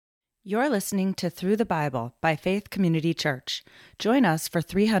You're listening to Through the Bible by Faith Community Church. Join us for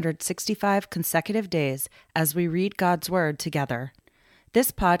 365 consecutive days as we read God's Word together. This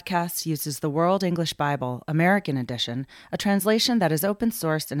podcast uses the World English Bible, American Edition, a translation that is open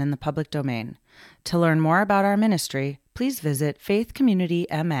source and in the public domain. To learn more about our ministry, please visit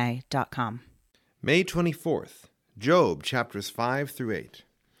faithcommunityma.com. May 24th, Job chapters 5 through 8.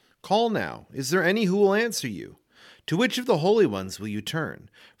 Call now, is there any who will answer you? To which of the holy ones will you turn?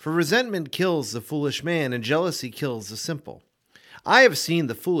 For resentment kills the foolish man, and jealousy kills the simple. I have seen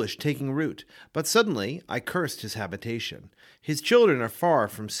the foolish taking root, but suddenly I cursed his habitation. His children are far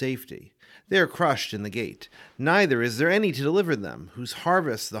from safety. They are crushed in the gate. Neither is there any to deliver them, whose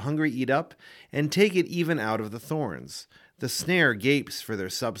harvest the hungry eat up, and take it even out of the thorns. The snare gapes for their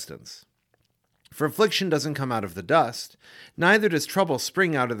substance. For affliction doesn't come out of the dust, neither does trouble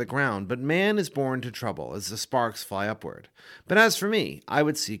spring out of the ground, but man is born to trouble, as the sparks fly upward. But as for me, I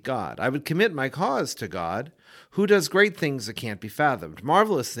would seek God. I would commit my cause to God, who does great things that can't be fathomed,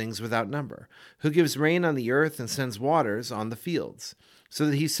 marvelous things without number, who gives rain on the earth and sends waters on the fields, so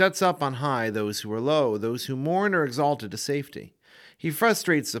that he sets up on high those who are low, those who mourn are exalted to safety. He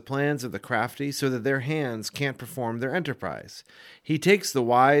frustrates the plans of the crafty so that their hands can't perform their enterprise. He takes the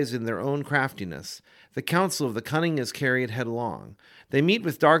wise in their own craftiness. The counsel of the cunning is carried headlong. They meet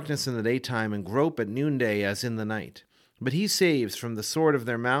with darkness in the daytime and grope at noonday as in the night. But he saves from the sword of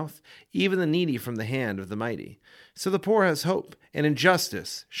their mouth, even the needy from the hand of the mighty. So the poor has hope, and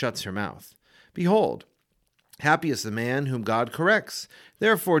injustice shuts her mouth. Behold, happy is the man whom God corrects.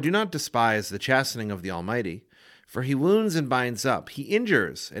 Therefore do not despise the chastening of the Almighty. For he wounds and binds up, he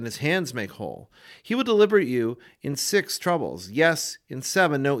injures, and his hands make whole. He will deliver you in 6 troubles. Yes, in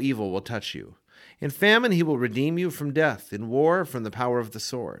 7 no evil will touch you. In famine he will redeem you from death, in war from the power of the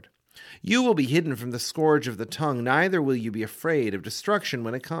sword. You will be hidden from the scourge of the tongue, neither will you be afraid of destruction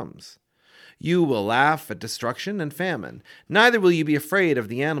when it comes. You will laugh at destruction and famine, neither will you be afraid of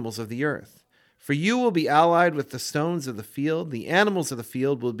the animals of the earth. For you will be allied with the stones of the field, the animals of the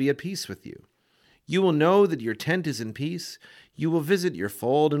field will be at peace with you. You will know that your tent is in peace. You will visit your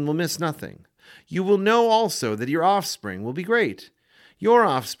fold and will miss nothing. You will know also that your offspring will be great. Your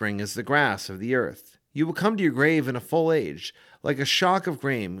offspring is the grass of the earth. You will come to your grave in a full age, like a shock of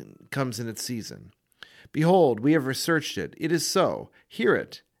grain comes in its season. Behold, we have researched it. It is so. Hear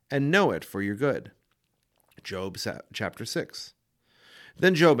it, and know it for your good. Job chapter 6.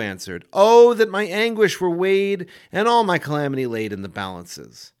 Then Job answered, Oh, that my anguish were weighed, and all my calamity laid in the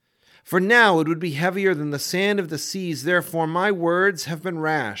balances. For now it would be heavier than the sand of the seas, therefore my words have been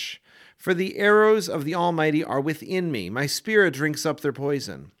rash. For the arrows of the Almighty are within me, my spirit drinks up their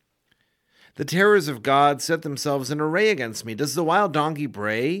poison. The terrors of God set themselves in array against me. Does the wild donkey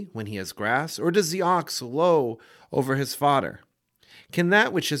bray when he has grass, or does the ox low over his fodder? Can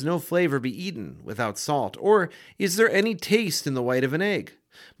that which has no flavor be eaten without salt, or is there any taste in the white of an egg?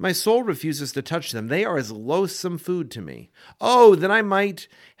 My soul refuses to touch them. They are as loathsome food to me. Oh, that I might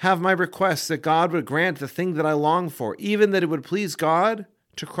have my request, that God would grant the thing that I long for, even that it would please God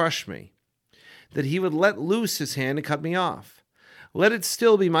to crush me, that he would let loose his hand and cut me off. Let it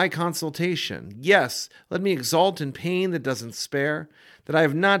still be my consultation. Yes, let me exult in pain that doesn't spare, that I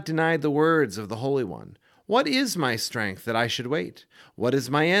have not denied the words of the Holy One. What is my strength that I should wait? What is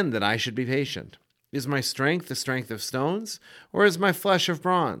my end that I should be patient? Is my strength the strength of stones, or is my flesh of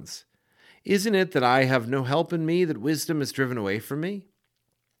bronze? Isn't it that I have no help in me, that wisdom is driven away from me?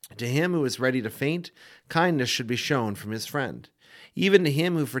 To him who is ready to faint, kindness should be shown from his friend, even to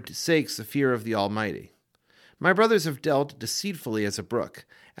him who forsakes the fear of the Almighty. My brothers have dealt deceitfully as a brook,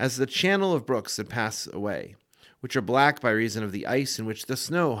 as the channel of brooks that pass away, which are black by reason of the ice in which the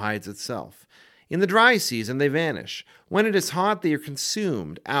snow hides itself. In the dry season they vanish. When it is hot, they are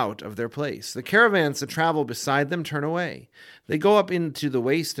consumed out of their place. The caravans that travel beside them turn away. They go up into the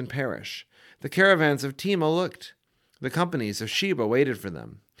waste and perish. The caravans of Tema looked. The companies of Sheba waited for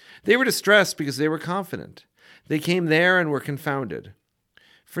them. They were distressed because they were confident. They came there and were confounded.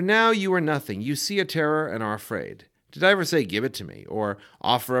 For now you are nothing. You see a terror and are afraid. Did I ever say, give it to me, or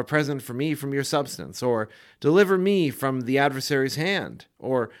offer a present for me from your substance, or deliver me from the adversary's hand,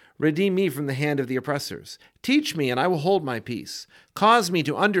 or redeem me from the hand of the oppressors? Teach me, and I will hold my peace. Cause me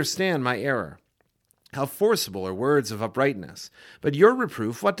to understand my error. How forcible are words of uprightness! But your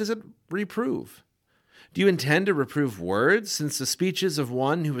reproof, what does it reprove? Do you intend to reprove words, since the speeches of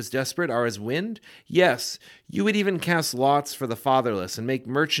one who is desperate are as wind? Yes, you would even cast lots for the fatherless, and make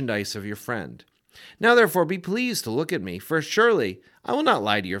merchandise of your friend. Now therefore be pleased to look at me, for surely I will not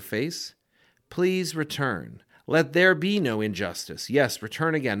lie to your face. Please return. Let there be no injustice. Yes,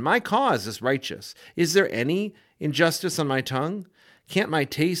 return again. My cause is righteous. Is there any injustice on my tongue? Can't my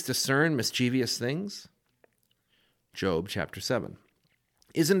taste discern mischievous things? Job chapter 7.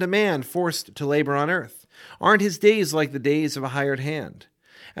 Isn't a man forced to labor on earth? Aren't his days like the days of a hired hand?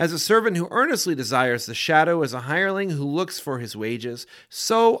 As a servant who earnestly desires the shadow, as a hireling who looks for his wages,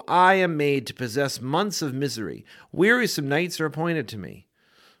 so I am made to possess months of misery. Wearisome nights are appointed to me.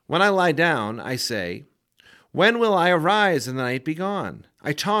 When I lie down, I say, when will I arise and the night be gone?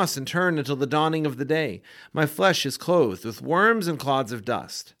 I toss and turn until the dawning of the day. My flesh is clothed with worms and clods of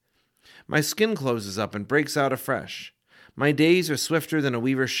dust. My skin closes up and breaks out afresh. My days are swifter than a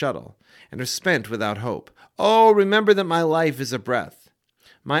weaver's shuttle, and are spent without hope. Oh, remember that my life is a breath.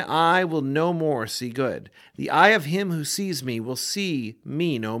 My eye will no more see good. The eye of him who sees me will see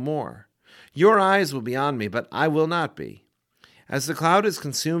me no more. Your eyes will be on me, but I will not be. As the cloud is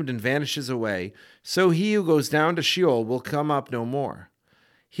consumed and vanishes away, so he who goes down to Sheol will come up no more.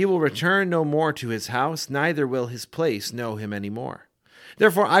 He will return no more to his house, neither will his place know him any more.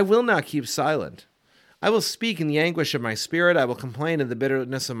 Therefore I will not keep silent. I will speak in the anguish of my spirit. I will complain in the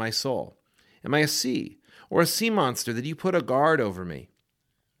bitterness of my soul. Am I a sea, or a sea monster, that you put a guard over me?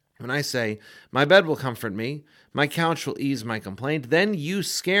 When I say, my bed will comfort me, my couch will ease my complaint, then you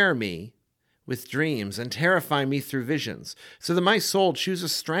scare me with dreams and terrify me through visions, so that my soul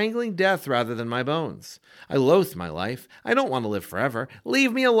chooses strangling death rather than my bones. I loathe my life. I don't want to live forever.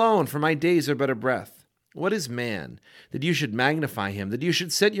 Leave me alone, for my days are but a breath. What is man, that you should magnify him, that you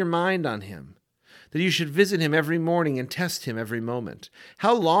should set your mind on him, that you should visit him every morning and test him every moment?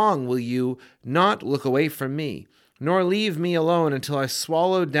 How long will you not look away from me, nor leave me alone until I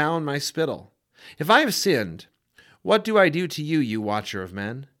swallow down my spittle? If I have sinned, what do I do to you, you watcher of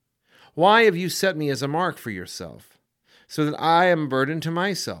men? Why have you set me as a mark for yourself, so that I am a burden to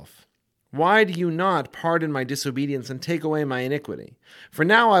myself? Why do you not pardon my disobedience and take away my iniquity? For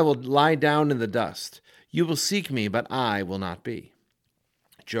now I will lie down in the dust. You will seek me, but I will not be.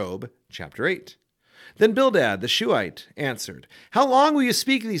 Job chapter 8. Then Bildad the Shuhite answered, how long will you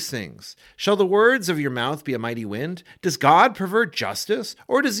speak these things? Shall the words of your mouth be a mighty wind? Does God pervert justice,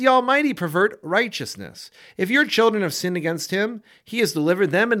 or does the Almighty pervert righteousness? If your children have sinned against him, he has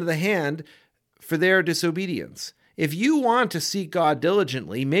delivered them into the hand for their disobedience. If you want to seek God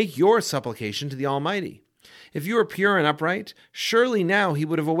diligently, make your supplication to the Almighty. If you are pure and upright, surely now he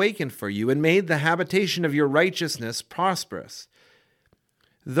would have awakened for you and made the habitation of your righteousness prosperous.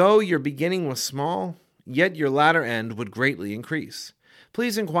 Though your beginning was small, yet your latter end would greatly increase.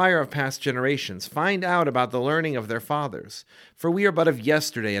 Please inquire of past generations. Find out about the learning of their fathers. For we are but of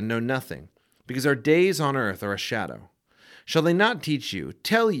yesterday and know nothing, because our days on earth are a shadow. Shall they not teach you,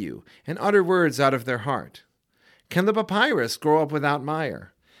 tell you, and utter words out of their heart? Can the papyrus grow up without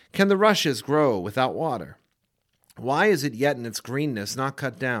mire? Can the rushes grow without water? Why is it yet in its greenness not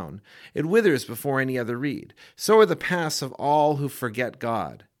cut down? It withers before any other reed. So are the paths of all who forget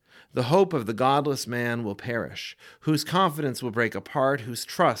God. The hope of the godless man will perish, whose confidence will break apart, whose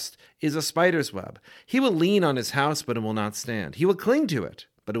trust is a spider's web. He will lean on his house, but it will not stand. He will cling to it,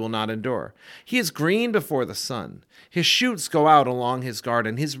 but it will not endure. He is green before the sun. His shoots go out along his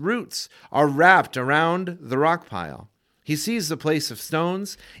garden. His roots are wrapped around the rock pile. He sees the place of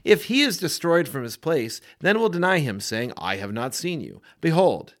stones. If he is destroyed from his place, then will deny him, saying, I have not seen you.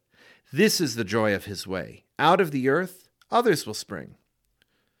 Behold, this is the joy of his way. Out of the earth others will spring.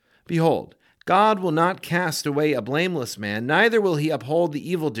 Behold, God will not cast away a blameless man, neither will he uphold the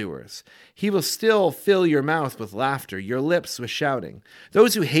evildoers. He will still fill your mouth with laughter, your lips with shouting.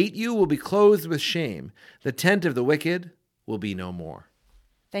 Those who hate you will be clothed with shame. The tent of the wicked will be no more.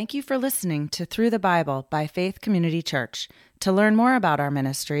 Thank you for listening to Through the Bible by Faith Community Church. To learn more about our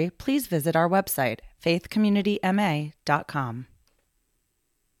ministry, please visit our website, faithcommunityma.com.